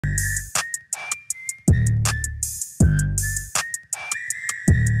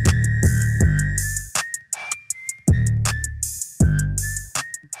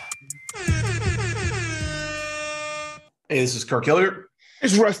Hey, this is Kirk Hilliard.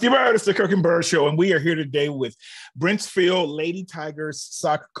 It's Rusty Byrd. It's the Kirk and Byrd Show, and we are here today with Brentsville Lady Tigers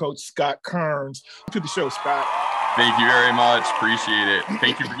soccer coach Coach Kerns. To the show, Scott. Thank you very much. Appreciate it.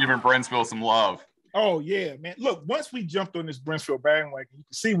 Thank you for giving Brentsville some love. Oh, yeah, man. Look, once we jumped on this Brentsville bandwagon, you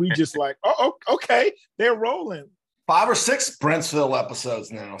can see we just like, oh, okay, they're rolling. 5 or 6 Brentsville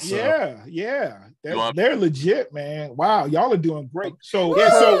episodes now. So. Yeah. They're legit, man. Wow, y'all are doing great. So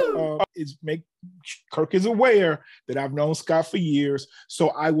Kirk is aware that I've known Scott for years, so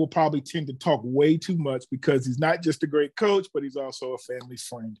I will probably tend to talk way too much because he's not just a great coach, but he's also a family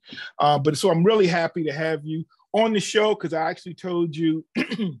friend. So I'm really happy to have you on the show because I actually told you a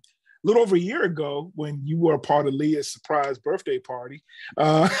little over a year ago when you were a part of Leah's surprise birthday party,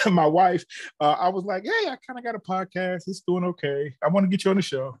 my wife, I was like, hey, I kind of got a podcast. It's doing okay. I want to get you on the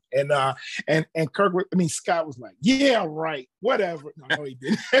show. And Kirk, Scott was like, yeah, right, whatever. No, he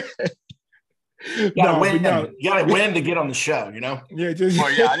didn't. You gotta win to get on the show, you know? Yeah, I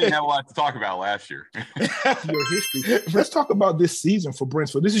didn't have a lot to talk about last year. Your history. Let's talk about this season for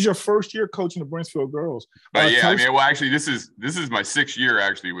Brentsville. This is your first year coaching the Brentsville girls. Actually, this is my 6th year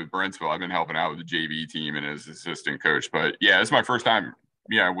actually with Brentsville. I've been helping out with the JV team and as assistant coach. But yeah, it's my first time,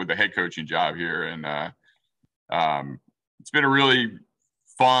 with the head coaching job here, and it's been a really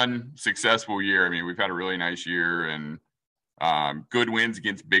fun, successful year. I mean, we've had a really nice year and good wins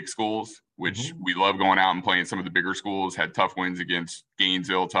against big schools, which we love going out and playing some of the bigger schools. Had tough wins against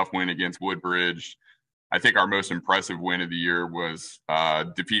Gainesville, tough win against Woodbridge. I think our most impressive win of the year was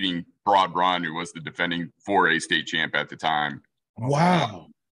defeating Broad Run, who was the defending 4A state champ at the time. Wow.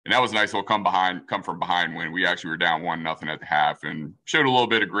 And that was a nice little come from behind win. We actually were down 1-0 at the half and showed a little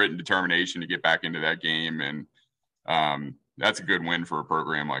bit of grit and determination to get back into that game. And that's a good win for a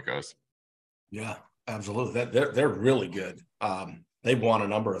program like us. Yeah, absolutely. They're really good. They've won a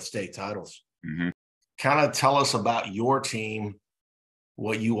number of state titles. Mm-hmm. Kind of tell us about your team,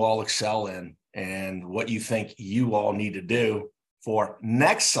 what you all excel in, and what you think you all need to do for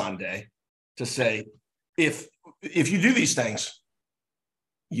next Sunday to say, if you do these things,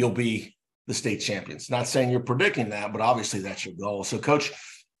 you'll be the state champions. Not saying you're predicting that, but obviously that's your goal. So, Coach,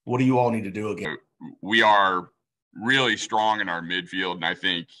 what do you all need to do again? We are really strong in our midfield, and I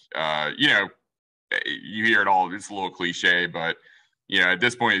think, you hear it all. It's a little cliche, but at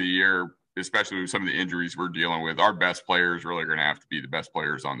this point of the year, especially with some of the injuries we're dealing with, our best players really are going to have to be the best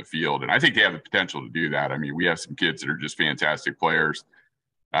players on the field. And I think they have the potential to do that. I mean, we have some kids that are just fantastic players.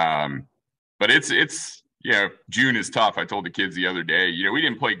 But it's June is tough. I told the kids the other day, we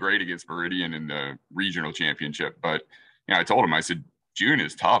didn't play great against Meridian in the regional championship, but I told them, I said, June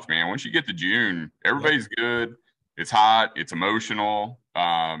is tough, man. Once you get to June, everybody's good. It's hot. It's emotional.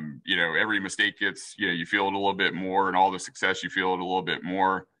 Every mistake gets, you feel it a little bit more, and all the success, you feel it a little bit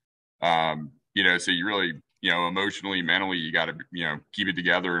more. So you really, emotionally, mentally, you got to, keep it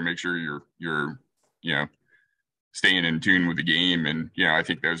together and make sure you're staying in tune with the game. And, I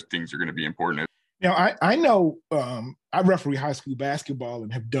think those things are going to be important. Now, I know I referee high school basketball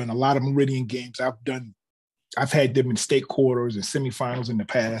and have done a lot of Meridian games. I've had them in state quarters and semifinals in the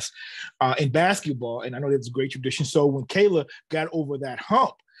past in basketball, and I know that's a great tradition. So when Kayla got over that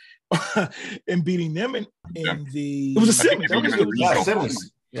hump and beating them in the – it was a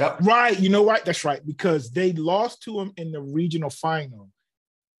Simmons. Yep. Right. You know what? That's right, because they lost to them in the regional final,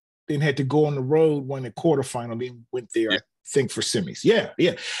 then had to go on the road, won the quarterfinal, then went there, I think, for semis. Yeah.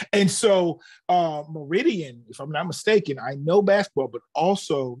 And so Meridian, if I'm not mistaken, I know basketball, but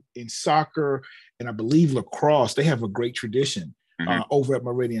also in soccer – and I believe lacrosse, they have a great tradition over at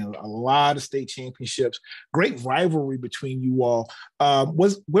Meridian. A lot of state championships, great rivalry between you all.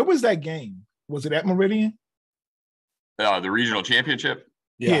 Where was that game? Was it at Meridian? The regional championship?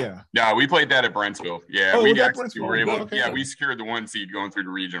 Yeah. Yeah, we played that at Brentsville. Yeah, we were able. Okay. Yeah, we secured the 1 seed going through the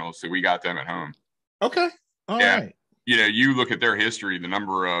regionals, so we got them at home. Okay. All right. You look at their history, the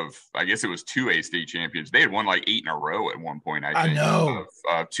number of, I guess it was 2A state champions. They had won like 8 in a row at one point, I think. I know.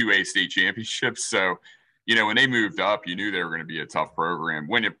 Of 2A state championships. So, when they moved up, you knew they were going to be a tough program.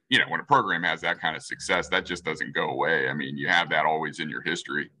 When a program has that kind of success, that just doesn't go away. I mean, you have that always in your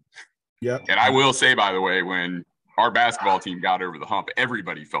history. Yeah. And I will say, by the way, when our basketball team got over the hump,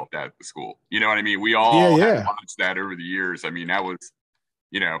 everybody felt that at the school. You know what I mean? We all had watched that over the years. I mean, that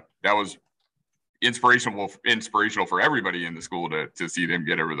was inspirational for everybody in the school to see them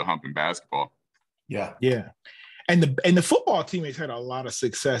get over the hump in basketball. Yeah. And the football teammates had a lot of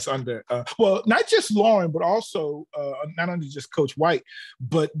success under not just Lauren, but also not only just Coach White,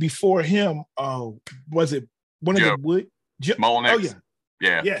 but before him, was it one of the Wood Mullinex? Oh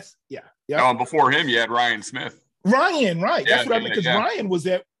yeah. Yes. Yeah. And before him, you had Ryan Smith. Ryan, right? That's what I mean. Because Ryan was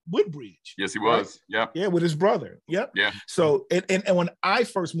at Woodbridge. Yes, he right? was. Yep. Yeah, with his brother. Yep. Yeah. So and when I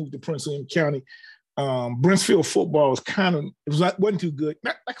first moved to Prince William County, Brentsville football was wasn't too good.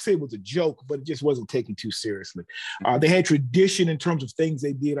 Not like I say it was a joke, but it just wasn't taken too seriously. They had tradition in terms of things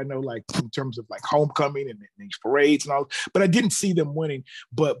they did. I know, like in terms of like homecoming and these parades and all, but I didn't see them winning.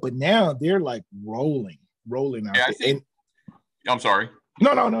 But now they're like rolling out there. I'm sorry.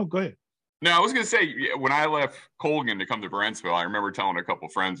 No, go ahead. No, I was going to say, when I left Colgan to come to Brentsville, I remember telling a couple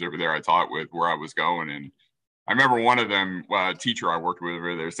of friends over there I taught with where I was going. And I remember one of them, a teacher I worked with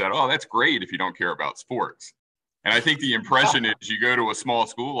over there, said, "Oh, that's great if you don't care about sports." And I think the impression is you go to a small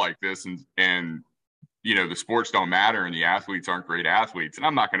school like this and the sports don't matter and the athletes aren't great athletes. And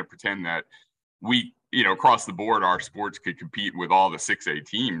I'm not going to pretend that we, across the board, our sports could compete with all the 6A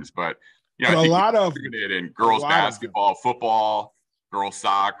teams. But, I think a lot of it in girls basketball, football, girls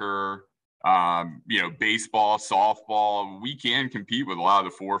soccer, baseball, softball, we can compete with a lot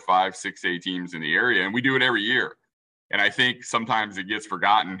of the 4, 5, 6A teams in the area, and we do it every year. And I think sometimes it gets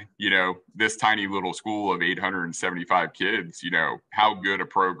forgotten, this tiny little school of 875 kids, how good of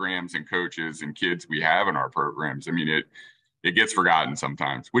programs and coaches and kids we have in our programs. I mean, it gets forgotten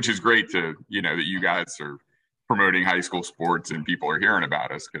sometimes, which is great to, that you guys are promoting high school sports and people are hearing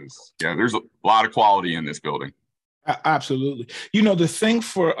about us because, there's a lot of quality in this building. Absolutely. The thing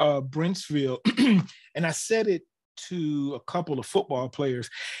for Brentsville, and I said it to a couple of football players,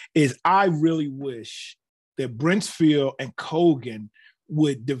 is I really wish that Brentsville and Colgan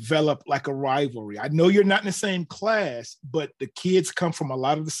would develop like a rivalry. I know you're not in the same class, but the kids come from a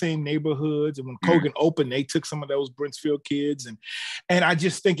lot of the same neighborhoods. And when Colgan opened, they took some of those Brentsville kids. And I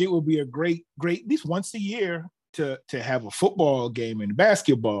just think it would be a great, at least once a year, to have a football game and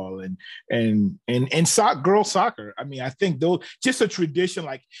basketball and girls soccer. I mean, I think those just a tradition.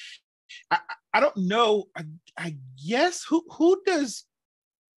 Like, I don't know. I guess who does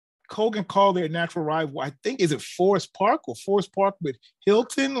Colgan call their natural rival? I think, is it Forest Park with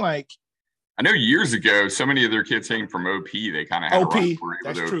Hilton? Like, I know years ago, so many of their kids came from OP. They kind of had OP. A rivalry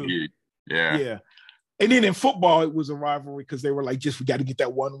That's with true. OP. Yeah. And then in football, it was a rivalry because they were like, we got to get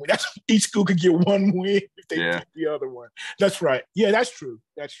that one win. Each school could get one win if they beat the other one. That's right. Yeah, that's true.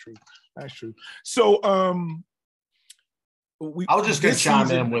 So, I was just going to chime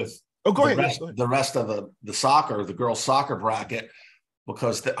in with go ahead. The rest of the girls' soccer bracket,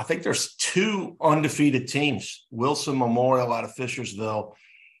 because I think there's 2 undefeated teams: Wilson Memorial out of Fishersville,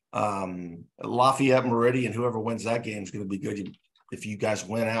 Lafayette Meridian. Whoever wins that game is going to be good. If you guys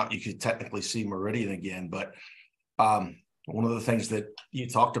went out, you could technically see Meridian again. But one of the things that you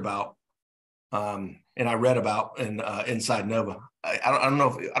talked about, and I read about in Inside Nova, I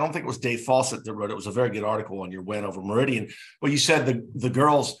don't think it was Dave Fawcett that wrote it. It was a very good article on your win over Meridian. Well, you said the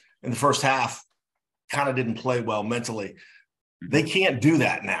girls in the first half kind of didn't play well mentally. They can't do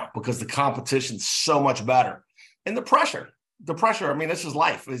that now because the competition's so much better. And the pressure, I mean, this is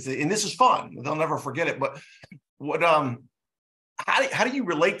life. And this is fun. They'll never forget it. But what how do you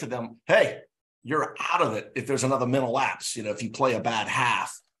relate to them? Hey, you're out of it if there's another mental lapse, if you play a bad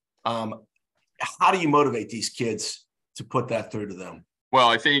half. How do you motivate these kids to put that through to them? Well,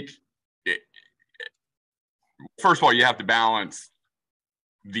 I think, first of all, you have to balance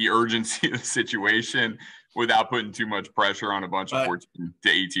the urgency of the situation without putting too much pressure on a bunch of 14 to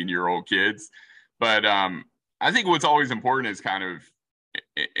 18-year-old kids. But I think what's always important is kind of,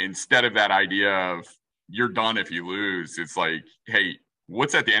 instead of that idea of you're done if you lose, it's like, hey,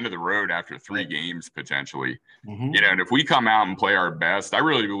 what's at the end of the road after 3 games potentially? And if we come out and play our best, I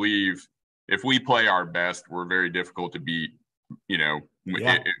really believe if we play our best, we're very difficult to beat, no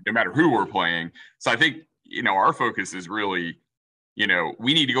matter who we're playing. So I think, our focus is really,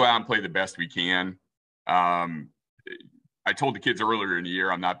 we need to go out and play the best we can. I told the kids earlier in the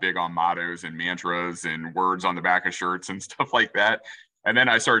year, I'm not big on mottos and mantras and words on the back of shirts and stuff like that. And then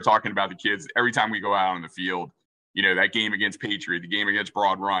I started talking about the kids every time we go out on the field, that game against Patriot, the game against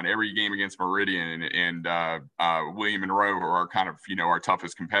Broad Run, every game against Meridian and William Monroe, who are kind of, our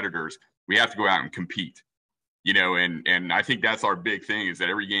toughest competitors. We have to go out and compete, and I think that's our big thing is that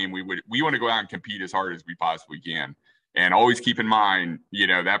every game we want to go out and compete as hard as we possibly can. And always keep in mind,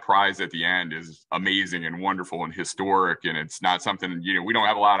 that prize at the end is amazing and wonderful and historic. And it's not something, we don't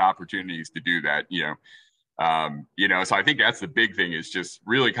have a lot of opportunities to do that, so I think that's the big thing is just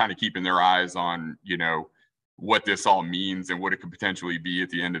really kind of keeping their eyes on, what this all means and what it could potentially be at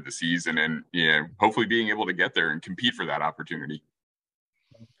the end of the season and, hopefully being able to get there and compete for that opportunity.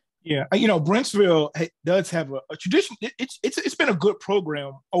 Yeah. Brentsville does have a tradition. It's been a good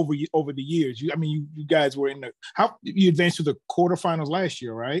program over the years. You guys were you advanced to the quarterfinals last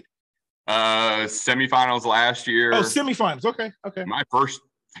year, right? Semifinals last year. Oh, semifinals. Okay. My first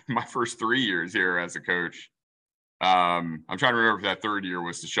my first 3 years here as a coach. I'm trying to remember if that third year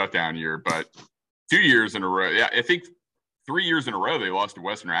was the shutdown year, but 2 years in a row. Yeah, I think 3 years in a row they lost to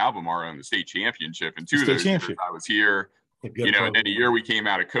Western Albemarle in the state championship. And 2 of those years I was here. And then a year we came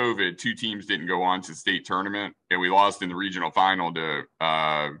out of COVID, 2 teams didn't go on to the state tournament, and we lost in the regional final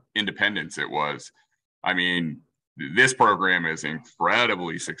to Independence. It was. I mean, this program is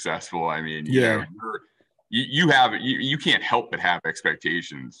incredibly successful. I mean, you know, you can't help but have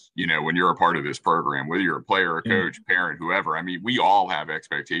expectations, you know, when you're a part of this program, whether you're a player, a coach, parent, whoever. I mean, we all have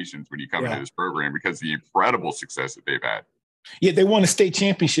expectations when you come into this program because of the incredible success that they've had. Yeah, they won a state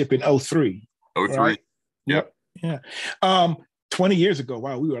championship in 2003. 2003. Right? Yep. Yeah. 20 years ago.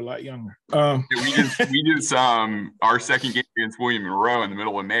 Wow, we were a lot younger. We just our second game against William Monroe in the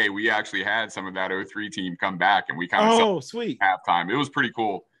middle of May, we actually had some of that 2003 team come back, and we kind of sweet halftime. It was pretty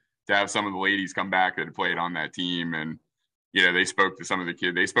cool to have some of the ladies come back that had played on that team, and you know, they spoke to some of the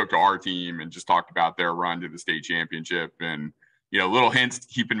kids. They spoke to our team and just talked about their run to the state championship, and you know, little hints to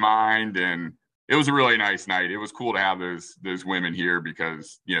keep in mind. And it was a really nice night. It was cool to have those women here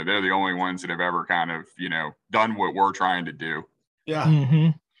because, you know, they're the only ones that have ever kind of, you know, done what we're trying to do.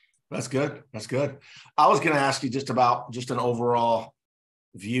 Yeah. That's good. That's good. I was going to ask you just about just an overall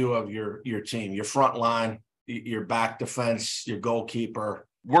view of your team, your front line, your back defense, your goalkeeper.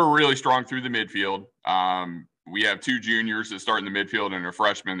 We're really strong through the midfield. We have 2 juniors that start in the midfield and a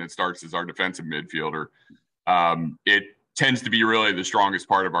freshman that starts as our defensive midfielder. It tends to be really the strongest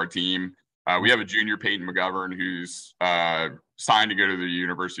part of our team. We have a junior, Peyton McGovern, who's signed to go to the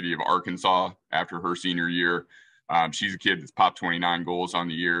University of Arkansas after her senior year. She's a kid that's popped 29 goals on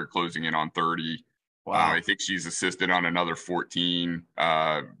the year, closing in on 30. Wow. I think she's assisted on another 14.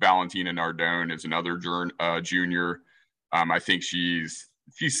 Valentina Nardone is another junior. I think she's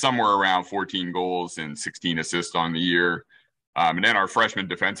somewhere around 14 goals and 16 assists on the year. And then our freshman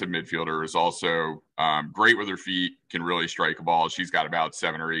defensive midfielder is also great with her feet, can really strike a ball. She's got about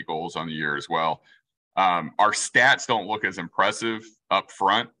 7 or 8 goals on the year as well. Our stats don't look as impressive up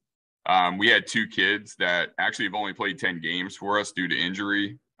front. We had 2 kids that actually have only played 10 games for us due to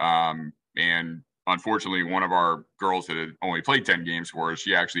injury. And unfortunately, one of our girls that had only played 10 games for us,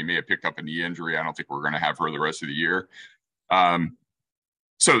 she actually may have picked up a knee injury. I don't think we're going to have her the rest of the year.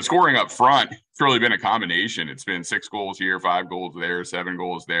 So scoring up front, it's really been a combination. It's been 6 goals here, 5 goals there, 7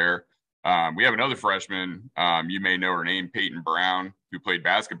 goals there. We have another freshman, you may know her name, Peyton Brown, who played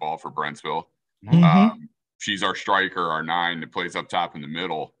basketball for Brentsville. She's our striker, our 9 that plays up top in the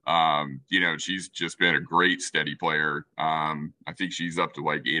middle. You know, she's just been a great, steady player. I think she's up to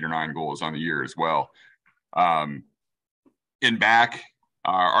like 8 or 9 goals on the year as well. In back,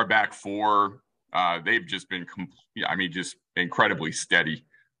 our back 4, they've just been, just incredibly steady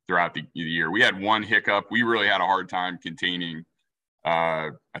throughout the year. We had one hiccup. We really had a hard time containing,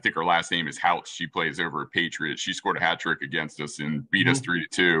 I think her last name is Houts. She plays over at Patriots. She scored a hat trick against us and beat us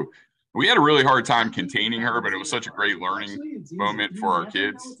 3-2. We had a really hard time containing her, but it was such a great learning moment for our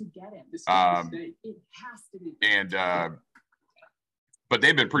kids. But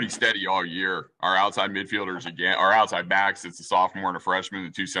they've been pretty steady all year. Our outside midfielders, again, our outside backs, it's a sophomore and a freshman.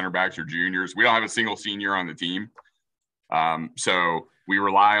 The 2 center backs are juniors. We don't have a single senior on the team. So we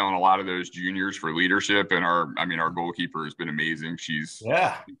rely on a lot of those juniors for leadership. And our goalkeeper has been amazing. She's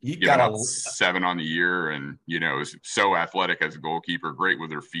got 7 on the year, and, you know, is so athletic as a goalkeeper, great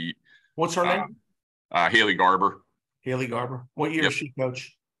with her feet. What's her name? Haley Garber. Haley Garber. What year is she,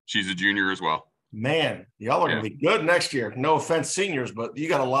 Coach? She's a junior as well. Man, y'all are going to be good next year. No offense, seniors, but you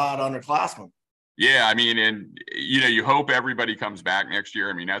got a lot of underclassmen. Yeah, I mean, and, you know, you hope everybody comes back next year.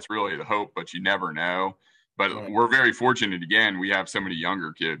 I mean, that's really the hope, but you never know. But we're very fortunate, again, we have so many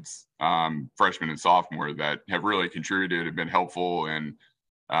younger kids, freshmen and sophomore, that have really contributed, have been helpful. And,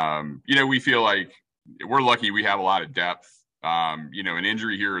 you know, we feel like we're lucky we have a lot of depth. You know, an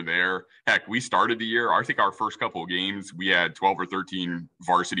injury here or there. Heck, we started the year, I think our first couple of games, we had 12 or 13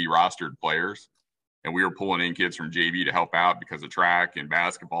 varsity rostered players, and we were pulling in kids from JV to help out because of track and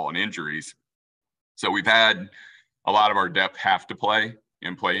basketball and injuries. So we've had a lot of our depth have to play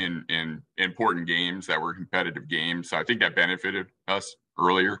in important games that were competitive games. So I think that benefited us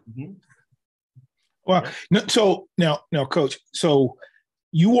earlier. Well, so now, Coach, so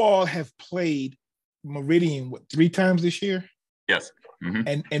you all have played Meridian 3 times this year? Yes.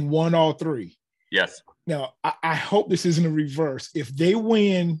 And won all 3. Yes. Now I hope this isn't a reverse. If they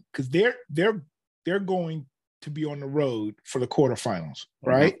win, because they're going to be on the road for the quarterfinals,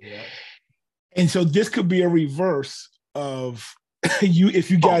 right? Yeah. And so this could be a reverse of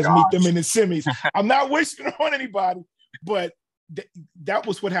if you guys meet them in the semis. I'm not wishing on anybody, but that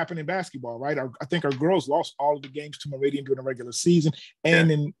was what happened in basketball, right? I think our girls lost all of the games to Meridian during the regular season,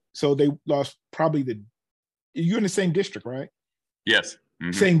 and so they lost probably you're in the same district, right? Yes.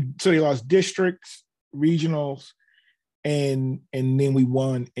 Mm-hmm. So they lost districts, regionals, and then we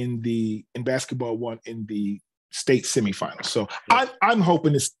won in basketball, won in the state semifinals. So I'm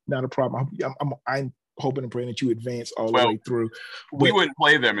hoping it's not a problem. I'm hoping and praying that you advance all the way through. We wouldn't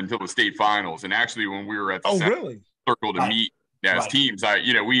play them until the state finals, and actually when we were at the circle to meet as teams,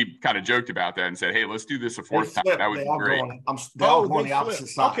 we kind of joked about that and said, hey, let's do this a fourth time. That would be great. They're all going the opposite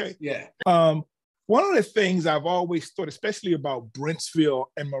side. Okay. Yeah. One of the things I've always thought, especially about Brentsville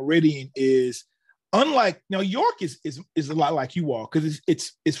and Meridian, is unlike York is a lot like you all, because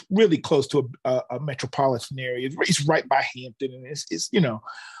it's really close to a metropolitan area. It's right by Hampton, and it's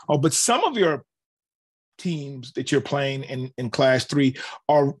but some of your teams that you're playing in Class 3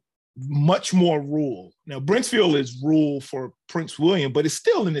 are much more rural. Now, Brentsville is rural for Prince William, but it's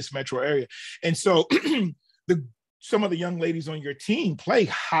still in this metro area. And so some of the young ladies on your team play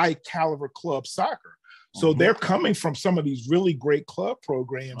high caliber club soccer. So they're coming from some of these really great club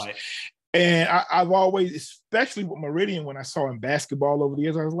programs. Right. And I've always, especially with Meridian, when I saw in basketball over the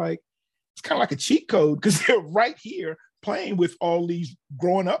years, I was like, it's kind of like a cheat code, because they're right here playing with all these,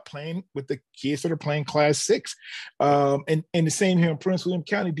 growing up playing with the kids that are playing Class 6. And the same here in Prince William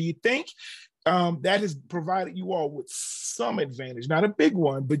County. Do you think that has provided you all with some advantage? Not a big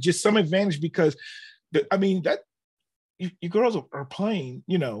one, but just some advantage, because you girls are playing,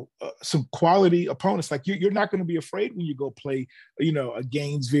 some quality opponents. Like you're not going to be afraid when you go play, a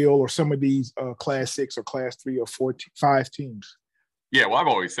Gainesville or some of these Class 6 or Class 3 or 4, 5 teams. Yeah, well, I've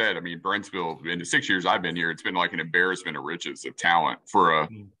always said, Brentsville, in the 6 years I've been here, it's been like an embarrassment of riches of talent for a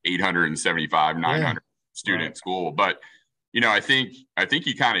 875, 900 student school. But, I think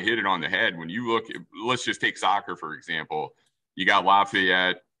you kind of hit it on the head when you look at, let's just take soccer, for example. You got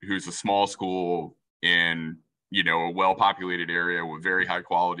Lafayette, who's a small school in, a well-populated area with very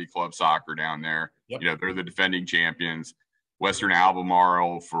high-quality club soccer down there. Yep. They're the defending champions. Western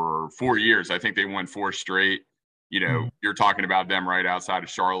Albemarle, for 4 years, I think they won 4 straight. You're talking about them right outside of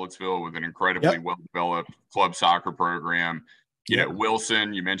Charlottesville with an incredibly well-developed club soccer program.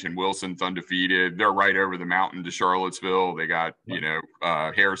 Wilson, you mentioned Wilson's undefeated. They're right over the mountain to Charlottesville. They got,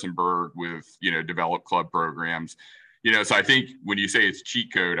 Harrisonburg with, developed club programs. So I think when you say it's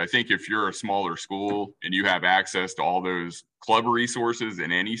cheat code, I think if you're a smaller school and you have access to all those club resources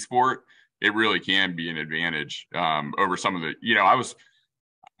in any sport, it really can be an advantage over some of the,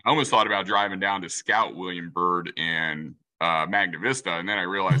 I almost thought about driving down to scout William Byrd and Magna Vista, and then I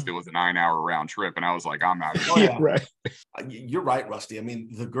realized it was a 9-hour round trip, and I was like, I'm not going. Yeah, right. You're right, Rusty.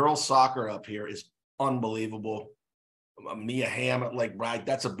 The girls' soccer up here is unbelievable. Mia Hammett, right?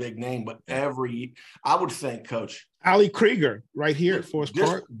 That's a big name, but I would think, Coach Ali Krieger, right here at Forest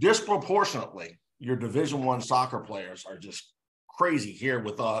Park. Disproportionately, your Division I soccer players are just crazy here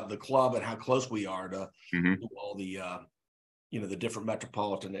with the club and how close we are to all the the different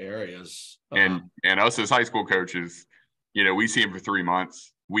metropolitan areas. And us as high school coaches, we see them for 3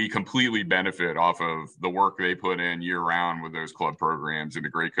 months. We completely benefit off of the work they put in year round with those club programs and the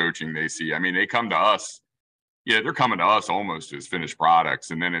great coaching they see. They come to us. They're coming to us almost as finished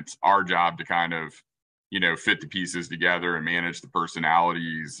products. And then it's our job to kind of, fit the pieces together and manage the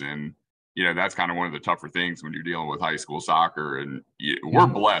personalities. And, that's kind of one of the tougher things when you're dealing with high school soccer. And we're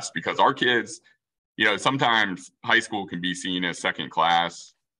blessed because our kids, sometimes high school can be seen as second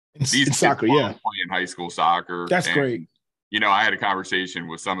class. These in soccer, playing high school soccer. That's great. I had a conversation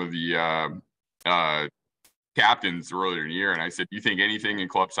with some of the captains earlier in the year, and I said, "Do you think anything in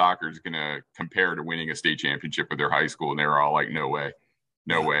club soccer is going to compare to winning a state championship with their high school?" And they were all like, "No way,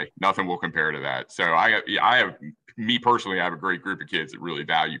 no way, nothing will compare to that." So I have a great group of kids that really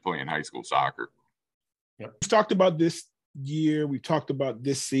value playing high school soccer. Yep. We've talked about this year, we've talked about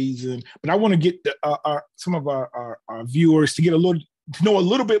this season, but I want to get some of our viewers to know a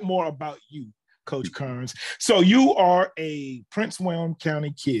little bit more about you, Coach Kerns. So you are a Prince William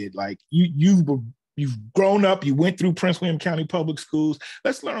County kid. Like you've grown up, you went through Prince William County Public Schools.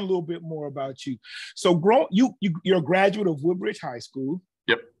 Let's learn a little bit more about you. So you're a graduate of Woodbridge High School.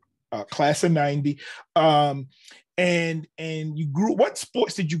 Yep. Class of 90. And you what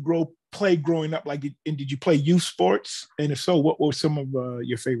sports did you play growing up? And did you play youth sports? And if so, what were some of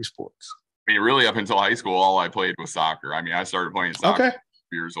your favorite sports? Really up until high school, all I played was soccer. I started playing soccer at 2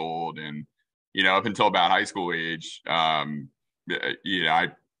 years old, and up until about high school age,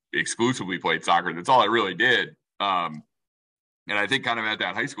 I exclusively played soccer. That's all I really did. And I think kind of at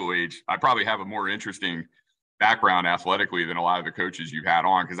that high school age, I probably have a more interesting background athletically than a lot of the coaches you've had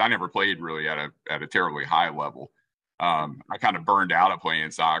on, because I never played really at a terribly high level. I kind of burned out at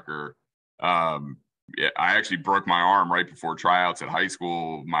playing soccer. Yeah, I actually broke my arm right before tryouts at high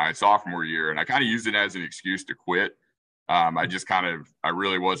school my sophomore year, and I kind of used it as an excuse to quit. I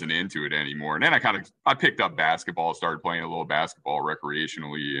really wasn't into it anymore. And then I picked up basketball, started playing a little basketball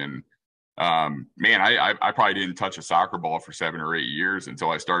recreationally. And I probably didn't touch a soccer ball for 7 or 8 years until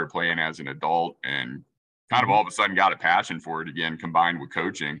I started playing as an adult, and kind of all of a sudden got a passion for it again, combined with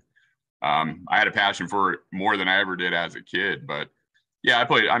coaching. I had a passion for it more than I ever did as a kid, but yeah,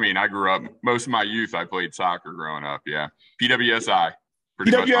 I grew up, most of my youth, I played soccer growing up. Yeah. PWSI.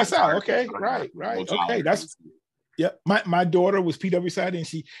 PWSI. Okay. Right. Okay. My daughter was PWSI, and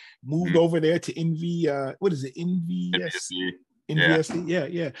she moved over there to NV. What is it? NVSC. NVSC.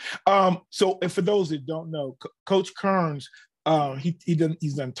 Yeah. So, and for those that don't know, Coach Kerns,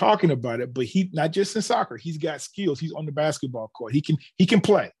 he's done talking about it, but he not just in soccer. He's got skills. He's on the basketball court. He can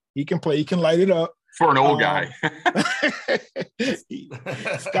play. He can light it up. For an old guy.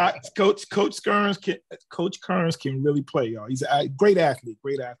 Coach Kerns can really play, y'all. He's a great athlete.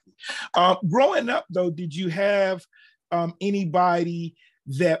 Growing up, though, did you have anybody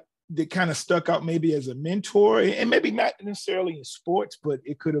that kind of stuck out maybe as a mentor, and maybe not necessarily in sports, but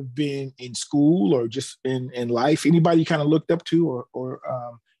it could have been in school or just in life? Anybody you kind of looked up to or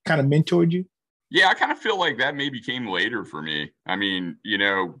kind of mentored you? Yeah, I kind of feel like that maybe came later for me. I mean,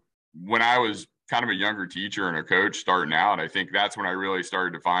 when I was kind of a younger teacher and a coach starting out, I think that's when I really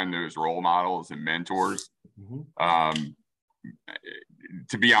started to find those role models and mentors. Mm-hmm.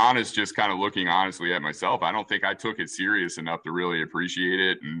 To be honest, just kind of looking honestly at myself, I don't think I took it serious enough to really appreciate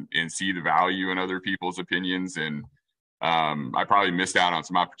it and see the value in other people's opinions. And I probably missed out on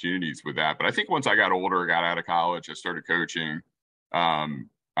some opportunities with that. But I think once I got older, got out of college, I started coaching.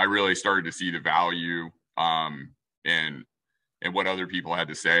 I really started to see the value and what other people had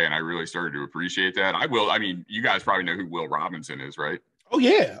to say. And I really started to appreciate that. You guys probably know who Will Robinson is, right? Oh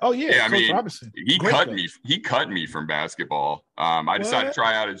yeah. Yeah, Coach Robinson. He cut me from basketball. I decided to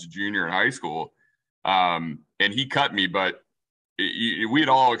try out as a junior in high school. And he cut me, but we had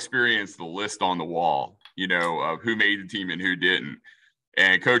all experienced the list on the wall, of who made the team and who didn't.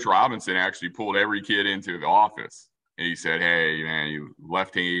 And Coach Robinson actually pulled every kid into the office. And he said, "Hey, man, you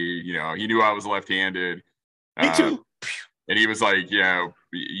left-handed," he knew I was left-handed. Me too. And he was like,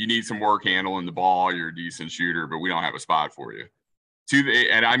 you need some work handling the ball. You're a decent shooter, but we don't have a spot for you.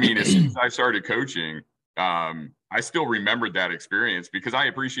 As soon as I started coaching, I still remembered that experience because I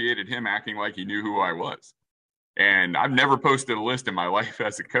appreciated him acting like he knew who I was. And I've never posted a list in my life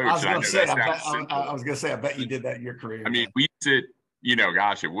as a coach. I was going to say, I bet you did that in your career. I mean, we sit,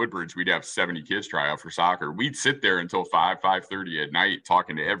 at Woodbridge, we'd have 70 kids try out for soccer. We'd sit there until 5:30 at night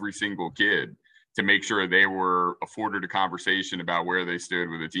talking to every single kid to make sure they were afforded a conversation about where they stood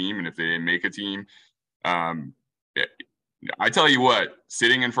with a team and if they didn't make a team. I tell you what,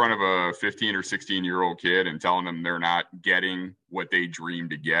 sitting in front of a 15 or 16-year-old kid and telling them they're not getting what they dream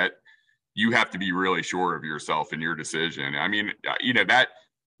to get, you have to be really sure of yourself and your decision. I mean, that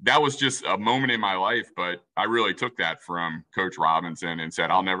was just a moment in my life, but I really took that from Coach Robinson and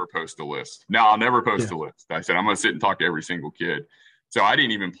said, I'll never post a list. No, I'll never post a list. I said, I'm going to sit and talk to every single kid. So I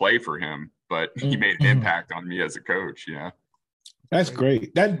didn't even play for him, but he made an impact on me as a coach. Yeah. That's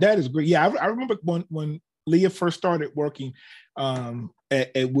great. That is great. Yeah. I remember when Leah first started working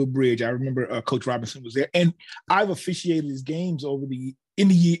at Woodbridge, I remember Coach Robinson was there, and I've officiated his games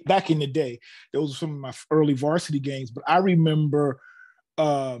back in the day. Those were some of my early varsity games, but I remember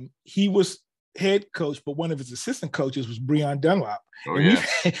he was head coach, but one of his assistant coaches was Breon Dunlop. Oh, yeah.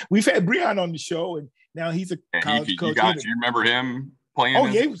 We've had Breon on the show, and now he's a college coach. You remember him playing? Oh,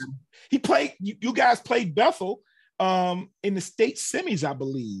 yeah. He played. You guys played Bethel in the state semis, I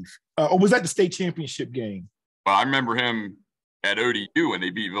believe. Or was that the state championship game? Well, I remember him at ODU when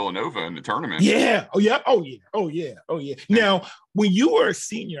they beat Villanova in the tournament. Yeah. Oh, yeah. Now, when you were a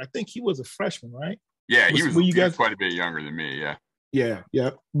senior, I think he was a freshman, right? Yeah, he was quite a bit younger than me. Yeah.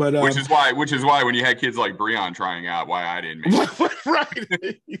 Yeah. But which is why when you had kids like Breon trying out, why I didn't make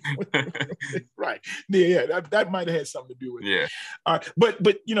it. Right. Yeah. That might have had something to do with it. Yeah. But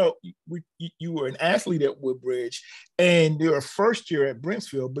you were an athlete at Woodbridge, and you're a first year at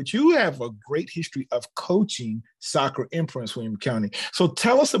Brentsville, but you have a great history of coaching soccer in Prince William County. So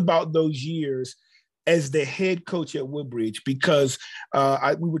tell us about those years as the head coach at Woodbridge, because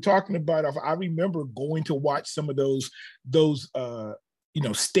we were talking about, I remember going to watch some of those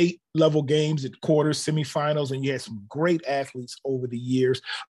state level games at quarters, semifinals, and you had some great athletes over the years.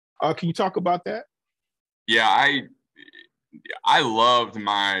 Can you talk about that? Yeah, I loved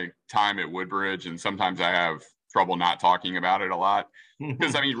my time at Woodbridge, and sometimes I have trouble not talking about it a lot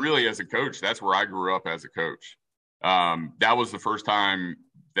because really as a coach, that's where I grew up as a coach. that was the first time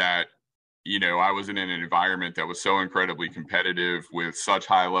that, you know, I was in an environment that was so incredibly competitive with such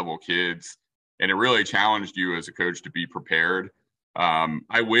high level kids. And it really challenged you as a coach to be prepared.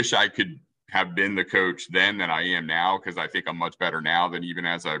 I wish I could have been the coach then that I am now, because I think I'm much better now than even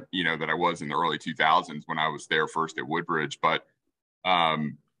as that I was in the early 2000s when I was there first at Woodbridge. But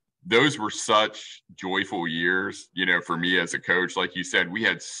those were such joyful years, you know, for me as a coach. Like you said, we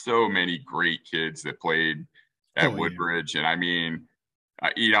had so many great kids that played at Woodbridge. Yeah. And I mean,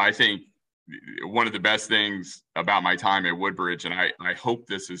 I think one of the best things about my time at Woodbridge, and I hope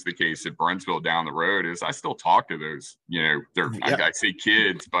this is the case at Brentsville down the road, is I still talk to those, you know, I say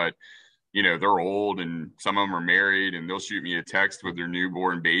kids, but, you know, they're old and some of them are married, and they'll shoot me a text with their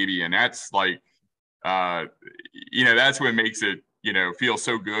newborn baby. And that's like, that's what makes it, you know, feel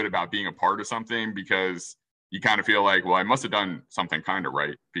so good about being a part of something, because you kind of feel like, well, I must have done something kind of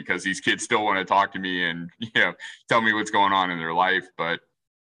right, because these kids still want to talk to me and, you know, tell me what's going on in their life. But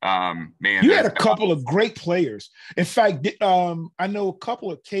man, you had a couple of great players. In fact, I know a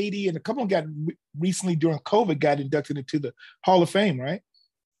couple of Katie and a couple of got recently during COVID got inducted into the Hall of Fame, right?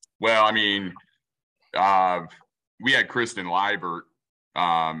 Well, I mean, we had Kristen Liebert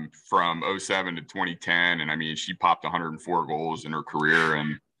from 07 to 2010. And I mean, she popped 104 goals in her career,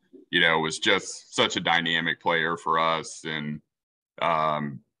 and, you know, was just such a dynamic player for us. And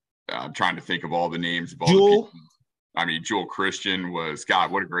I'm trying to think of all the names of all the people. I mean, Jewel Christian was, God,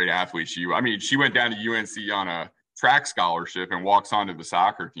 what a great athlete she went down to UNC on a track scholarship and walks onto the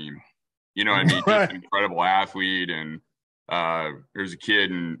soccer team. You know what I mean? Just an incredible athlete. And there's a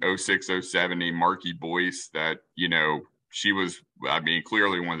kid in 06, 07 named Marky Boyce that, you know, she was, I mean,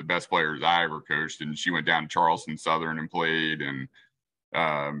 clearly one of the best players I ever coached. And she went down to Charleston Southern and played. And,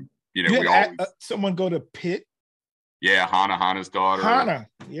 you know, we always someone go to Pitt. Yeah, Hannah's daughter. Hannah,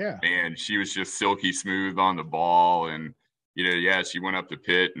 yeah. And she was just silky smooth on the ball. And, you know, yeah, she went up to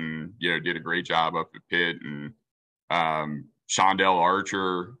Pitt and, you know, did a great job up at Pitt. And Shondell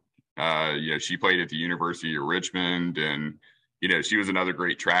Archer, you know, she played at the University of Richmond. And, you know, she was another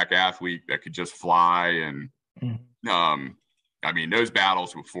great track athlete that could just fly. And, I mean, those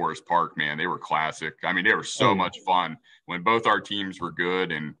battles with Forest Park, man, they were classic. I mean, they were so much fun when both our teams were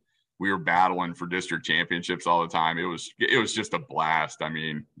good and we were battling for district championships all the time. It was just a blast. I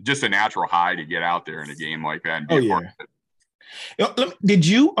mean, just a natural high to get out there in a game like that and be a part of it. Did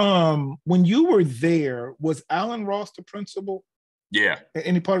you, when you were there, was Alan Ross the principal? Yeah.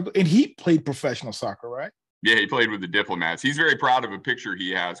 Any part of, and he played professional soccer, right? Yeah, he played with the Diplomats. He's very proud of a picture he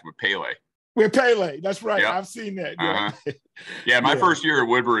has with Pele. With Pele, that's right. Yep. I've seen that. Yeah, yeah, my first year at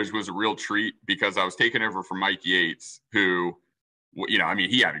Woodbridge was a real treat, because I was taking over from Mike Yates, who, you know, I mean,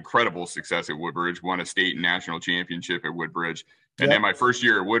 he had incredible success at Woodbridge, won a state and national championship at Woodbridge. And then my first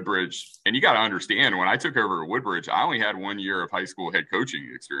year at Woodbridge, and you got to understand, when I took over at Woodbridge, I only had 1 year of high school head coaching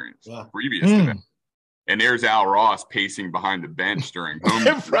experience previous to that. And there's Al Ross pacing behind the bench during home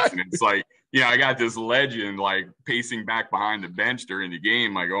games. Right. And it's like, you know, I got this legend like pacing back behind the bench during the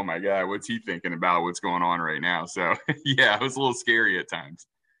game. Like, oh my God, what's he thinking about what's going on right now? So yeah, it was a little scary at times.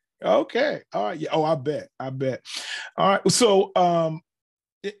 Okay. All right. Yeah. Oh, I bet. All right. So,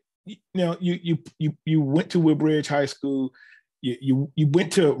 you know, you went to Woodbridge High School. You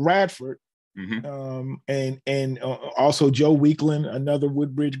went to Radford, and also Joe Weekland, another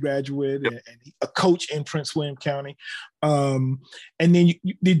Woodbridge graduate, and a coach in Prince William County. And then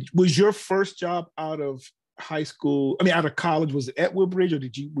was your first job out of high school? I mean, out of college, was it at Woodbridge, or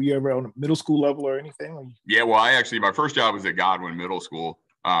were you ever on a middle school level or anything? Yeah. Well, my first job was at Godwin Middle School.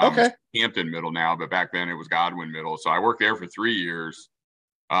 Hampton Middle now, but back then it was Godwin Middle. So I worked there for 3 years.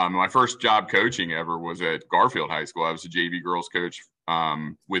 My first job coaching ever was at Garfield High School. I was a JV girls coach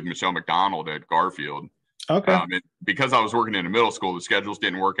with Michelle McDonald at Garfield. Okay. And because I was working in a middle school, the schedules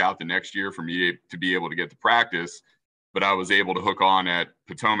didn't work out the next year for me to be able to get to practice, but I was able to hook on at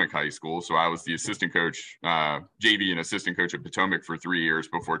Potomac High School. So I was the assistant coach, JV and assistant coach at Potomac for 3 years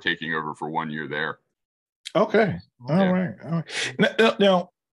before taking over for 1 year there. Okay. All right. Now,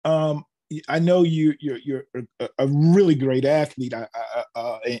 I know you're a really great athlete, and,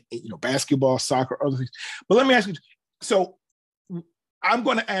 you know, basketball, soccer, other things. But let me ask you. So I'm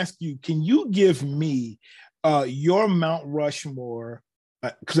going to ask you, can you give me your Mount Rushmore?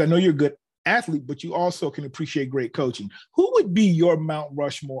 Because I know you're a good athlete, but you also can appreciate great coaching. Who would be your Mount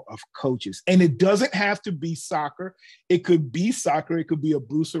Rushmore of coaches? And it doesn't have to be soccer. It could be soccer. It could be a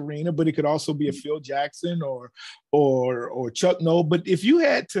Bruce Arena, but it could also be a Phil Jackson or Chuck Noll. But if you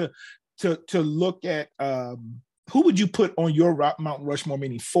had to look at who would you put on your Mount Rushmore,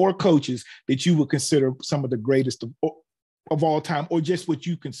 meaning 4 coaches that you would consider some of the greatest of all time, or just what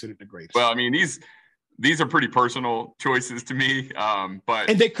you consider the greatest? Well, I mean, these are pretty personal choices to me.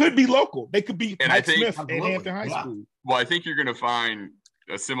 But they could be local. They could be and Mike I think, Smith and Hampton High School. Well, I think you're going to find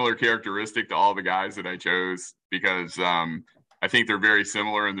a similar characteristic to all the guys that I chose because I think they're very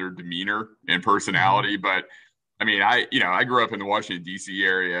similar in their demeanor and personality. Mm-hmm. But I mean, I grew up in the Washington, D.C.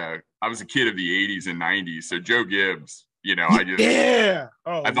 area. I was a kid of the 80s and 90s. So Joe Gibbs, I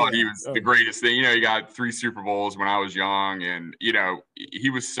thought he was the greatest thing. He got 3 Super Bowls when I was young, and he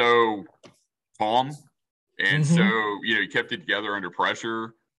was so calm, and so he kept it together under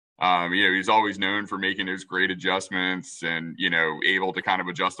pressure. He's always known for making those great adjustments and able to kind of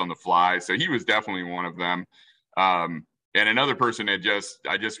adjust on the fly. So he was definitely one of them. And another person that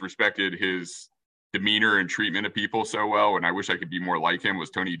I just respected his demeanor and treatment of people so well, and I wish I could be more like him, was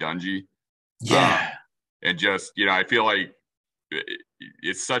Tony Dungy. Yeah. And just, I feel like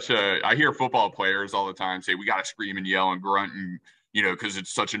it's I hear football players all the time say, we got to scream and yell and grunt and, because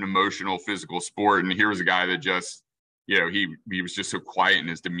it's such an emotional, physical sport. And here was a guy that just, he was just so quiet in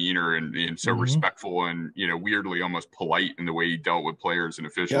his demeanor and so respectful and, weirdly almost polite in the way he dealt with players and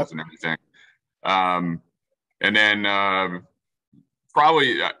officials and everything. And then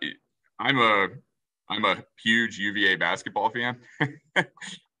probably I'm a huge UVA basketball fan.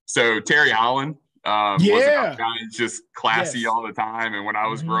 So Terry Holland. Was a guy just classy all the time. And when I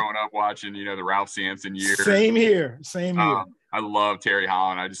was growing up watching, the Ralph Sampson years. Same here. I love Terry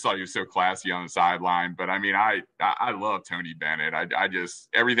Holland. I just thought he was so classy on the sideline. But I mean, I love Tony Bennett. I just,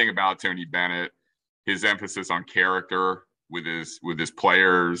 everything about Tony Bennett, his emphasis on character with his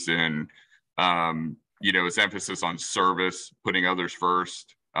players and, his emphasis on service, putting others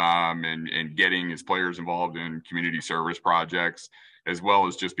first, and getting his players involved in community service projects, as well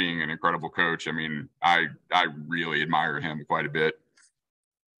as just being an incredible coach. I mean, I really admire him quite a bit.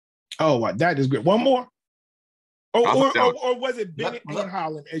 Oh, wow, that is great. One more? Or was it Bennett and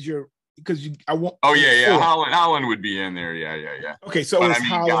Holland as your – because I want – Oh, yeah. Holland would be in there. Yeah. Okay, so it's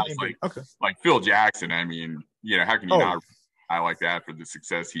Holland. Guys like Phil Jackson, I mean, how can you not – I like that for the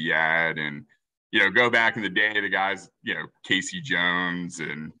success he had. And, go back in the day, the guys, Casey Jones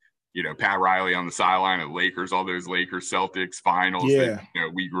and – Pat Riley on the sideline of Lakers, all those Lakers Celtics finals that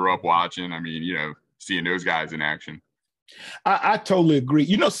we grew up watching. I mean, seeing those guys in action. I totally agree.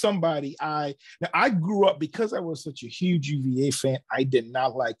 I grew up because I was such a huge UVA fan. I did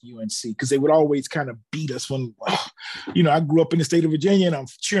not like UNC because they would always kind of beat us when, I grew up in the state of Virginia and I'm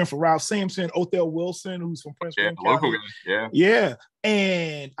cheering for Ralph Sampson, Othell Wilson, who's from Brentsville. Local guy. Yeah.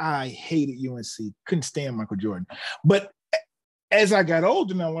 And I hated UNC. Couldn't stand Michael Jordan. But as I got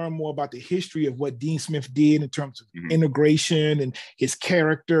older and I learned more about the history of what Dean Smith did in terms of integration and his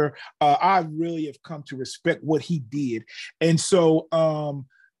character, I really have come to respect what he did. And so, so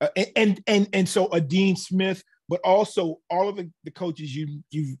a Dean Smith, but also all of the coaches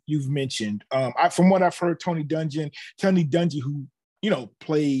you've mentioned. From what I've heard, Tony Dungy, who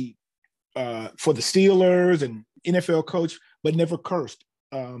played for the Steelers and NFL coach, but never cursed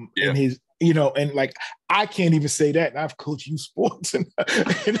in his. And like I can't even say that. And I've coached youth sports, and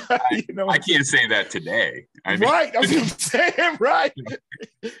I can't say that today. Right, that's what I'm saying. Right.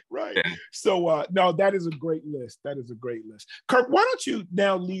 Yeah. So no, that is a great list. Kirk, why don't you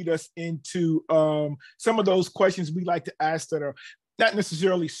now lead us into some of those questions we like to ask that are not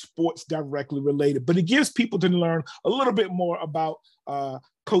necessarily sports directly related, but it gives people to learn a little bit more about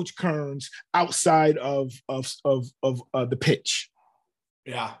Coach Kerns outside of the pitch.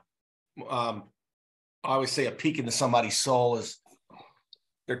 Yeah. I always say a peek into somebody's soul is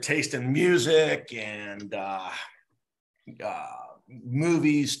their taste in music and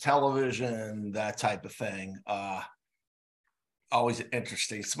movies, television, that type of thing. Always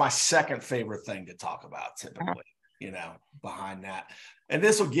interesting. It's my second favorite thing to talk about typically, behind that. And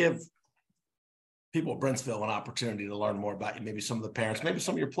this will give people at Brentsville an opportunity to learn more about you, maybe some of the parents, maybe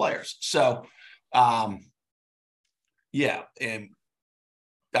some of your players. So, and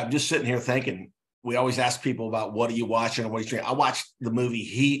I'm just sitting here thinking, we always ask people about what are you watching and what are you doing. I watched the movie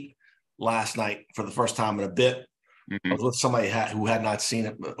Heat last night for the first time in a bit. I was with somebody who had not seen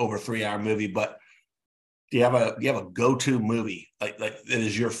it, over a 3-hour movie. But do you have a go-to movie like that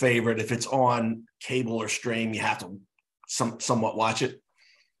is your favorite? If it's on cable or stream, you have to somewhat watch it.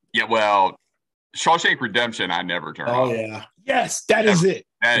 Yeah, well, Shawshank Redemption, I never turn off. Oh yeah, yes, that is it.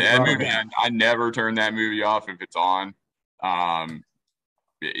 That movie, I never turn that movie off if it's on.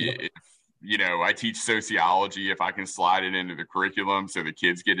 I teach sociology. If I can slide it into the curriculum so the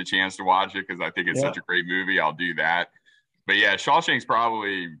kids get a chance to watch it, because I think it's such a great movie, I'll do that. But yeah, Shawshank's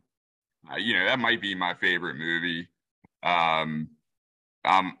probably, that might be my favorite movie. I'm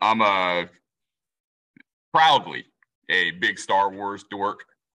proudly a big Star Wars dork.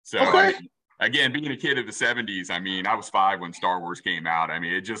 So again, being a kid of the 70s, I mean, I was 5 when Star Wars came out. I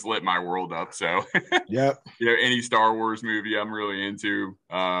mean, it just lit my world up. So, yep. Any Star Wars movie I'm really into.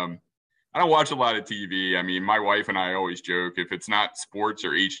 I don't watch a lot of TV. I mean, my wife and I always joke, if it's not sports or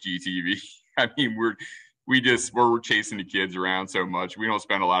HGTV, I mean, we're chasing the kids around so much. We don't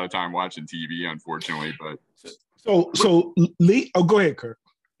spend a lot of time watching TV, unfortunately. But so Lee, go ahead, Kirk.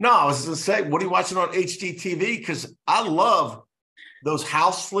 No, I was going to say, what are you watching on HGTV? Because I love those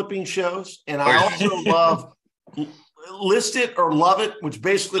house flipping shows, and I also love List It or Love It, which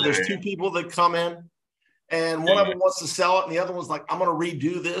basically there's two people that come in, and one of them wants to sell it, and the other one's like, I'm going to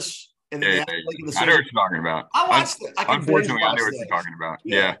redo this. And then I know what you're talking about. I watched it. Unfortunately, I know what you're talking about.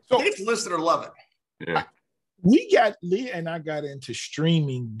 Yeah. So it's List It or Love It. Yeah. Leah and I got into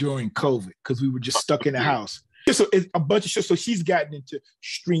streaming during COVID because we were just stuck in the house. So it's a bunch of shows. So she's gotten into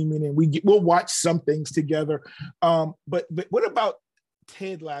streaming, and we'll watch some things together. But what about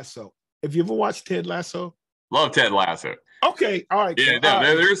Ted Lasso? Have you ever watched Ted Lasso? Love Ted Lasso. Okay, all right. Yeah,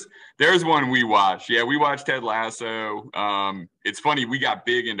 there's one we watched. Yeah, we watched Ted Lasso. It's funny, we got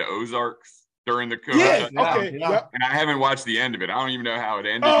big into Ozarks during the COVID. Yeah, okay. Yep. And I haven't watched the end of it. I don't even know how it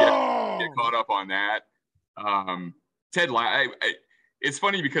ended yet. Get caught up on that. It's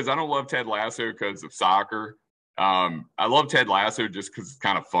funny because I don't love Ted Lasso because of soccer. I love Ted Lasso just because it's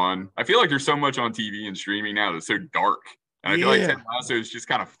kind of fun. I feel like there's so much on TV and streaming now that's so dark. And I feel like Ted Lasso is just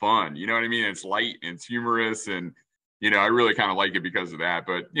kind of fun. You know what I mean? It's light and it's humorous. And, I really kind of like it because of that.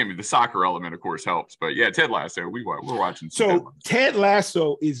 But, the soccer element, of course, helps. But, yeah, Ted Lasso, we're watching. So Ted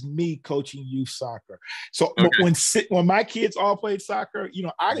Lasso is me coaching youth soccer. So when my kids all played soccer,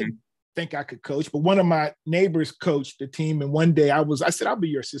 I didn't think I could coach, but one of my neighbors coached the team. And one day I said, I'll be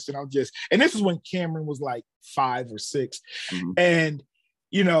your assistant. And this was when Cameron was like 5 or 6. Mm-hmm. And,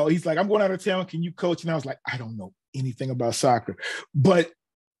 he's like, I'm going out of town. Can you coach? And I was like, I don't know anything about soccer, but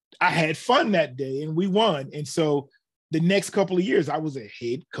I had fun that day and we won. And so the next couple of years, I was a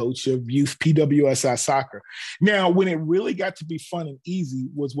head coach of youth PWSI soccer. Now, when it really got to be fun and easy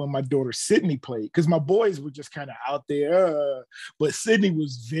was when my daughter Sydney played, because my boys were just kind of out there. But Sydney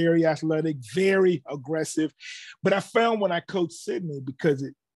was very athletic, very aggressive. But I found when I coached Sydney, because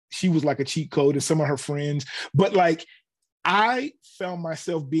she was like a cheat code and some of her friends, but like I found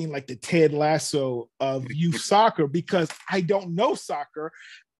myself being like the Ted Lasso of youth soccer because I don't know soccer,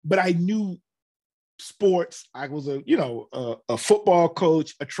 but I knew sports. I was a football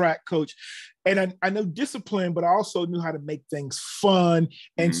coach, a track coach, and I know discipline, but I also knew how to make things fun.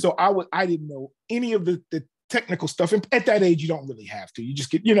 And so I didn't know any of the technical stuff. And at that age, you don't really have to. You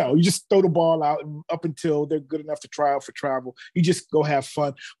just get, you just throw the ball out, and up until they're good enough to try out for travel, you just go have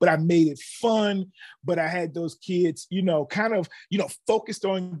fun. But I made it fun. But I had those kids, kind of, focused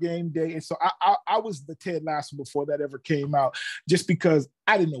on game day. And so I was the Ted Lasso before that ever came out, just because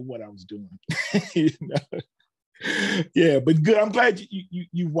I didn't know what I was doing. Yeah, but good. I'm glad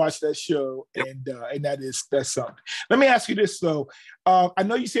you watched that show, and that's something. Let me ask you this though. I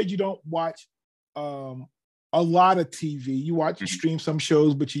know you said you don't watch a lot of TV. You watch, you stream some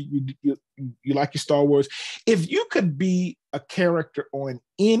shows, but you like your Star Wars. If you could be a character on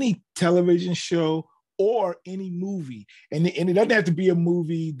any television show or any movie, and it doesn't have to be a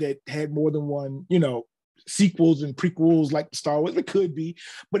movie that had more than one, sequels and prequels like Star Wars. It could be,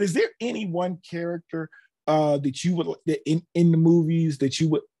 but is there any one character that you would in the movies that you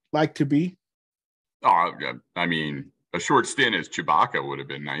would like to be? Oh, I mean, a short stint as Chewbacca would have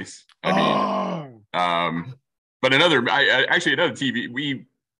been nice. But another TV,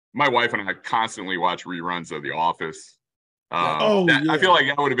 my wife and I constantly watch reruns of The Office. I feel like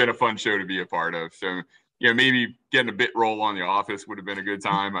that would have been a fun show to be a part of. So, maybe getting a bit role on The Office would have been a good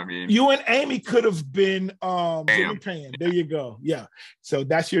time. I mean, you and Amy could have been Pam. There you go. Yeah. So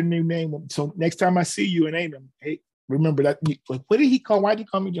that's your new name. So next time I see you and Amy, hey, remember that. Like, what did he call? Why did he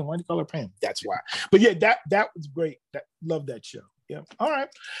call me Jim? Why did he call her Pam? That's why. But yeah, that was great. Love that show. Yeah. All right.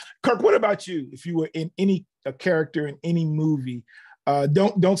 Kirk, what about you? If you were in a character in any movie,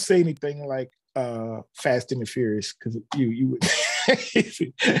 don't say anything like Fast and the Furious, because you would.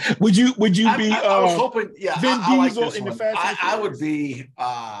 would you be? I was hoping. Yeah, Vin I Diesel like in the one. Fast. I would be.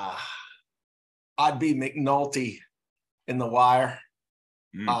 I'd be McNulty in The Wire.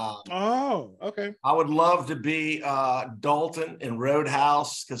 Okay. I would love to be Dalton in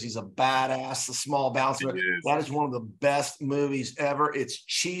Roadhouse, because he's a badass, the small bouncer. That is one of the best movies ever. It's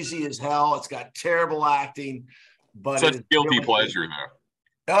cheesy as hell. It's got terrible acting, but such a guilty pleasure,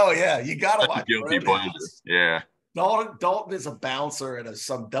 though. Oh yeah, you gotta watch guilty Roadhouse. Pleasure. Yeah. Dalton is a bouncer at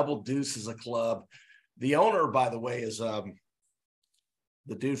some Double Deuce is a club. The owner, by the way, is the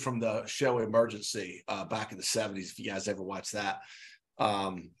dude from the show Emergency back in the 70s. If you guys ever watched that.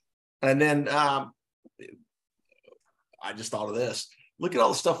 And then I just thought of this. Look at all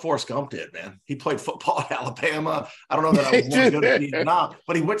the stuff Forrest Gump did, man. He played football at Alabama. I don't know that I was one good at it now,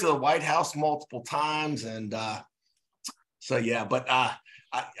 but he went to the White House multiple times. And so, yeah, but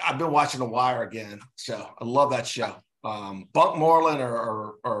I've been watching The Wire again. So I love that show. Bunk Moreland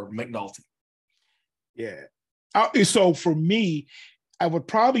or McNulty. Yeah. So for me, I would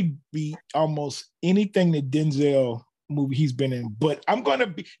probably be almost anything that Denzel movie he's been in, but I'm going to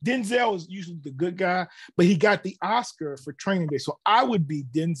be, Denzel is usually the good guy, but he got the Oscar for Training Day. So I would be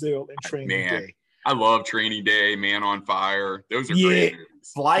Denzel in Training Day. I love Training Day, Man on Fire. Those are great movies.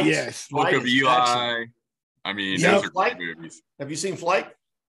 Flight. Yes. Book of Eli. Excellent. I mean, those are great movies. Have you seen Flight?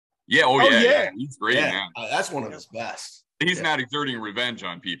 Yeah. Oh, yeah. He's great, man. That's one of his best. He's not exerting revenge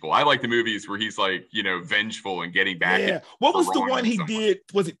on people. I like the movies where he's like, vengeful and getting back. Yeah. What was the one he did?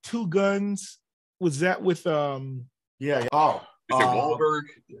 Was it Two Guns? Was that with Yeah. Oh. Is it Wahlberg?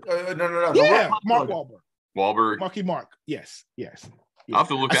 No. Yeah, Mark Wahlberg. Wahlberg. Marky Mark. Yes. I'll have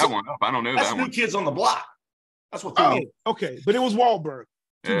to look that one up. I don't know that one. That's New Kids on the Block. That's what. Okay, but it was Wahlberg.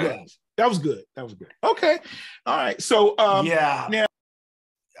 Two Guns. That was good. Okay. All right. So now I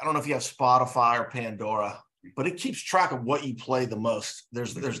don't know if you have Spotify or Pandora, but it keeps track of what you play the most.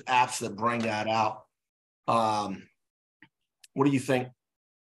 There's apps that bring that out. What do you think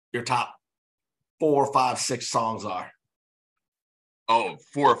your top 4, 5, 6 songs are? Oh,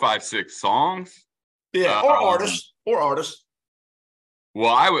 4 or 5, 6 songs? Yeah, or artists.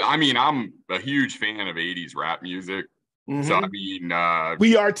 Well, I'm a huge fan of 80s rap music. Mm-hmm. So,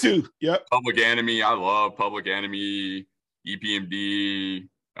 we are too. Yep. Public Enemy. I love Public Enemy, EPMD.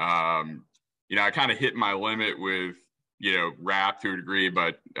 I kind of hit my limit with, rap to a degree,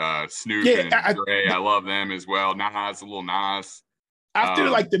 but Snoop and Dre, I love them as well. Nas, a little Nas. After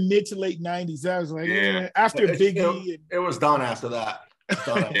like the mid to late 90s, I was like, after Biggie. It was done after that. But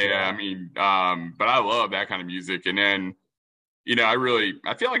I love that kind of music. And then, I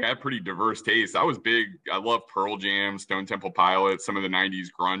feel like I have pretty diverse taste. I love Pearl Jam, Stone Temple Pilots, some of the 90s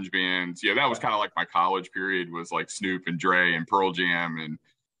grunge bands. That was kind of like my college period was like Snoop and Dre and Pearl Jam and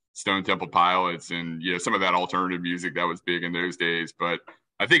Stone Temple Pilots and, some of that alternative music that was big in those days. But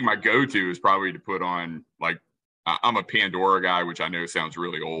I think my go-to is probably to put on, like, I'm a Pandora guy, which I know sounds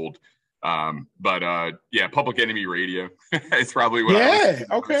really old. Public Enemy Radio. It's probably what I listen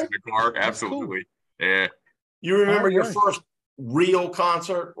to in the car. Absolutely. Cool. Yeah. You remember your first real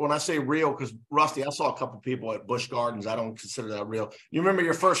concert? When I say real, because Rusty, I saw a couple people at Busch Gardens. I don't consider that real. You remember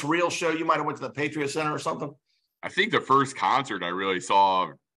your first real show? You might have went to the Patriot Center or something. I think the first concert I really saw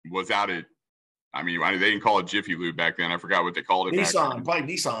was out at, they didn't call it Jiffy Lube back then. I forgot what they called it. Nissan,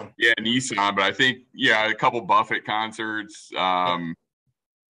 probably Nissan. Yeah, Nissan. But I think, a couple Buffett concerts. A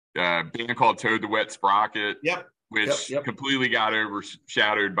band called Toad the Wet Sprocket. Yep. Which completely got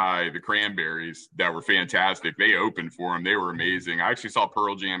overshadowed by the Cranberries that were fantastic. They opened for them. They were amazing. I actually saw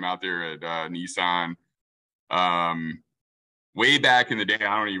Pearl Jam out there at Nissan. Way back in the day,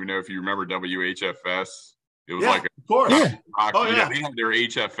 I don't even know if you remember WHFS. It was like of course. Rock. They had their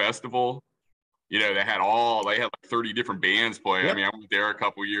HF festival. They had like 30 different bands play. Yep. I went there a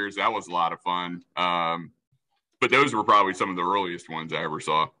couple years. That was a lot of fun. But those were probably some of the earliest ones I ever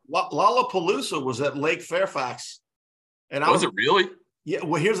saw. Lollapalooza was at Lake Fairfax. And was it really? Yeah.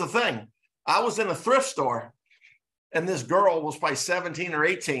 Well, here's the thing. I was in a thrift store, and this girl was probably 17 or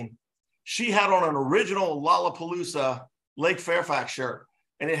 18. She had on an original Lollapalooza Lake Fairfax shirt,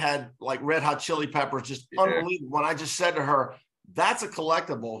 and it had like Red Hot Chili Peppers, just unbelievable. When I just said to her, that's a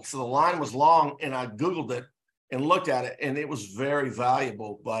collectible. So the line was long, and I Googled it and looked at it, and it was very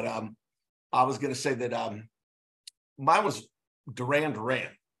valuable. But I was going to say that mine was Duran Duran.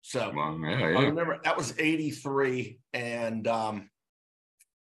 So I remember that was 83. And I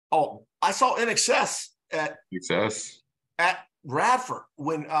saw In Excess at Radford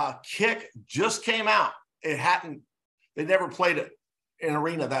when Kick just came out. They never played an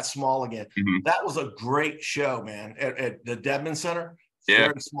arena that small again. Mm-hmm. That was a great show, man, at the Dedman Center.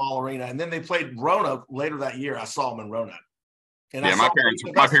 Very small arena. And then they played Roanoke later that year. I saw them in Roanoke. And my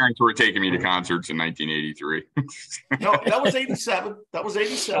parents were taking me to concerts in 1983. No, that was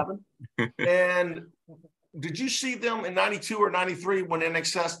 87. And did you see them in 92 or 93 when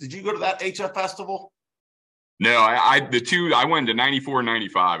NXS? Did you go to that HF festival? No, I went to 94 and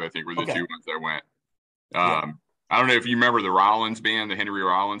 95, I think were the two ones I went. I don't know if you remember the Rollins band, the Henry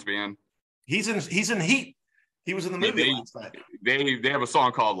Rollins band. He's in Heat. He was in the movie last night. They have a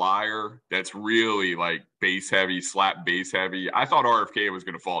song called Liar that's really like bass heavy, slap bass heavy. I thought RFK was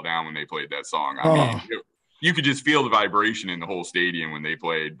going to fall down when they played that song. You could just feel the vibration in the whole stadium when they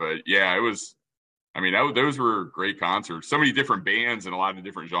played. But yeah, it was I mean, those were great concerts. So many different bands and a lot of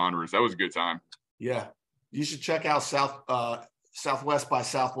different genres. That was a good time. Yeah. You should check out Southwest by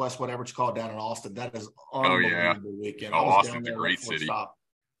Southwest, whatever it's called, down in Austin. That is unbelievable weekend. Austin's a great city.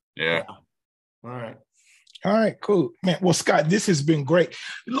 Yeah. All right. All right, cool, man. Well, Scott, this has been great.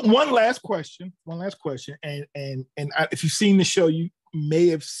 One last question, and if you've seen the show, you may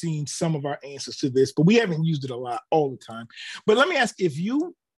have seen some of our answers to this, but we haven't used it a lot all the time. But let me ask, if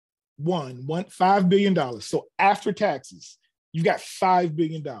you won $5 billion, so after taxes, you got $5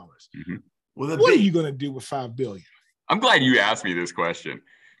 billion. Mm-hmm. What are you going to do with $5 billion? I'm glad you asked me this question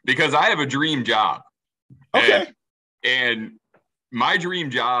because I have a dream job. Okay. And my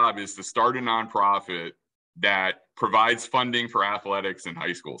dream job is to start a nonprofit that provides funding for athletics in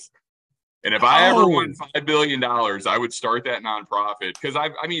high schools. And if I ever won $5 billion, I would start that nonprofit because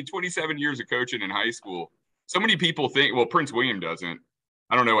I mean, 27 years of coaching in high school. So many people think, well, Prince William doesn't.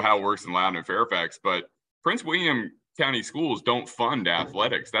 I don't know how it works in Loudoun and Fairfax, but Prince William County schools don't fund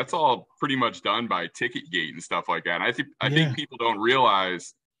athletics. That's all pretty much done by ticket gate and stuff like that. And I think people don't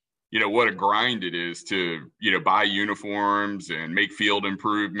realize, what a grind it is to, buy uniforms and make field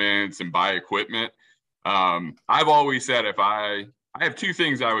improvements and buy equipment. I've always said I have two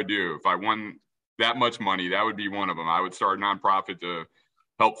things I would do if I won that much money. That would be one of them. I would start a nonprofit to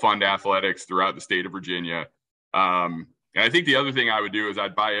help fund athletics throughout the state of Virginia. And I think the other thing I would do is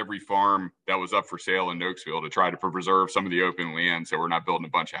I'd buy every farm that was up for sale in Nokesville to try to preserve some of the open land so we're not building a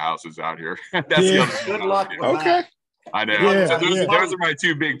bunch of houses out here. That's the other thing. Good luck with okay. that. I know. Yeah, so those are my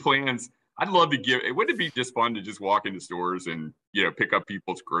two big plans. I'd love to wouldn't it be just fun to just walk into stores and, pick up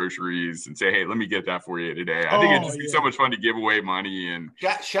people's groceries and say, hey, let me get that for you today. I think it'd just be so much fun to give away money. And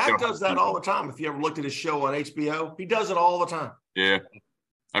Shaq does that all the time. If you ever looked at his show on HBO, he does it all the time. Yeah.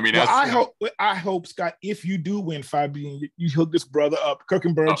 I mean, I hope, Scott, if you do win $5 billion, you hook this brother up, Kirk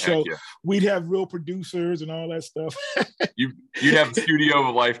and Byrd show. Yeah. We'd have real producers and all that stuff. You'd have the studio of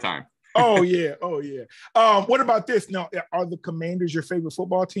a lifetime. Oh yeah. What about this? Now, are the Commanders your favorite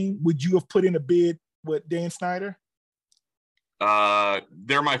football team? Would you have put in a bid with Dan Snyder?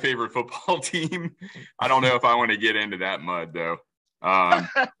 They're my favorite football team. I don't know if I want to get into that mud though.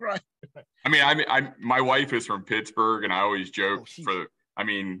 Right. I mean, my wife is from Pittsburgh, and I always joke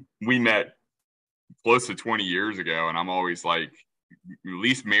we met close to 20 years ago, and I'm always like, at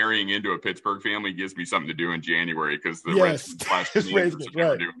least marrying into a Pittsburgh family gives me something to do in January because the Redskins are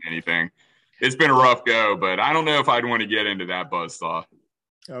never doing anything. It's been a rough go, but I don't know if I'd want to get into that buzzsaw.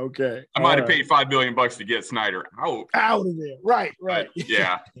 Okay. I might have paid $5 billion to get Snyder out of there. Right. But,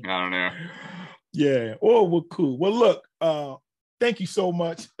 yeah. I don't know. Yeah. Oh, well, cool. Well, look, thank you so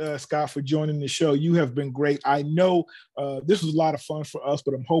much, Scott, for joining the show. You have been great. I know this was a lot of fun for us,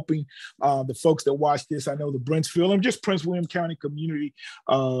 but I'm hoping the folks that watch this, I know the Brentsville and just Prince William County community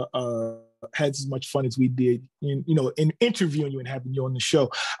had as much fun as we did in interviewing you and having you on the show.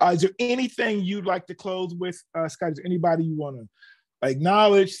 Is there anything you'd like to close with, Scott? Is there anybody you want to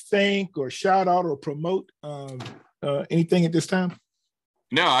acknowledge, thank, or shout out or promote? Anything at this time?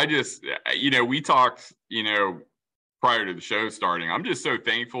 No, I just, we talked, prior to the show starting. I'm just so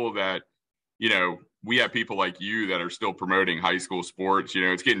thankful that, we have people like you that are still promoting high school sports.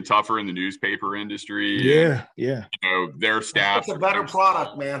 It's getting tougher in the newspaper industry. Yeah. Their staff. It's a better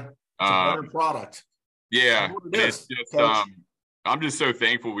product, man. It's a better product. Yeah. It's just, I'm just so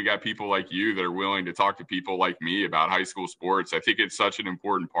thankful we got people like you that are willing to talk to people like me about high school sports. I think it's such an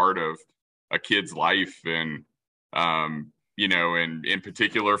important part of a kid's life. And, and in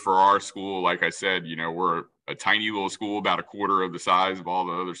particular for our school, like I said, we're a tiny little school, about a quarter of the size of all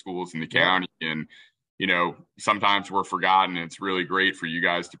the other schools in the county. And, sometimes we're forgotten. It's really great for you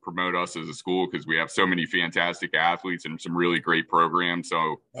guys to promote us as a school because we have so many fantastic athletes and some really great programs.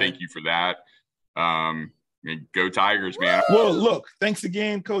 So thank you for that. Go Tigers, man. Well, look, thanks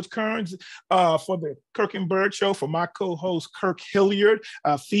again, Coach Kerns, for the Kirk and Byrd show, for my co-host, Kirk Hilliard,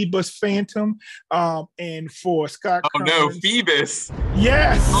 Phoebus Phantom, and for Scott Kerns. No, Phoebus.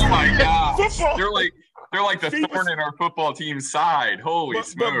 Yes. Oh, my gosh. They're like the thorn in our football team's side. Holy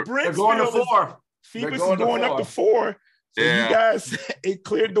smoke. They're going to 4. Phoebus is going up to 4. So you guys, it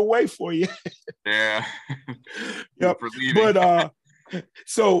cleared the way for you. Yeah. Yep. But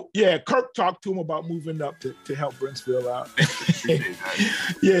so Kirk talked to him about moving up to help Brentsville out.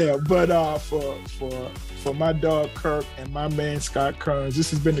 Yeah, but for my dog Kirk and my man Scott Kerns,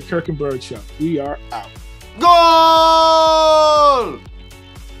 this has been the Kirk and Byrd Show. We are out. Goal!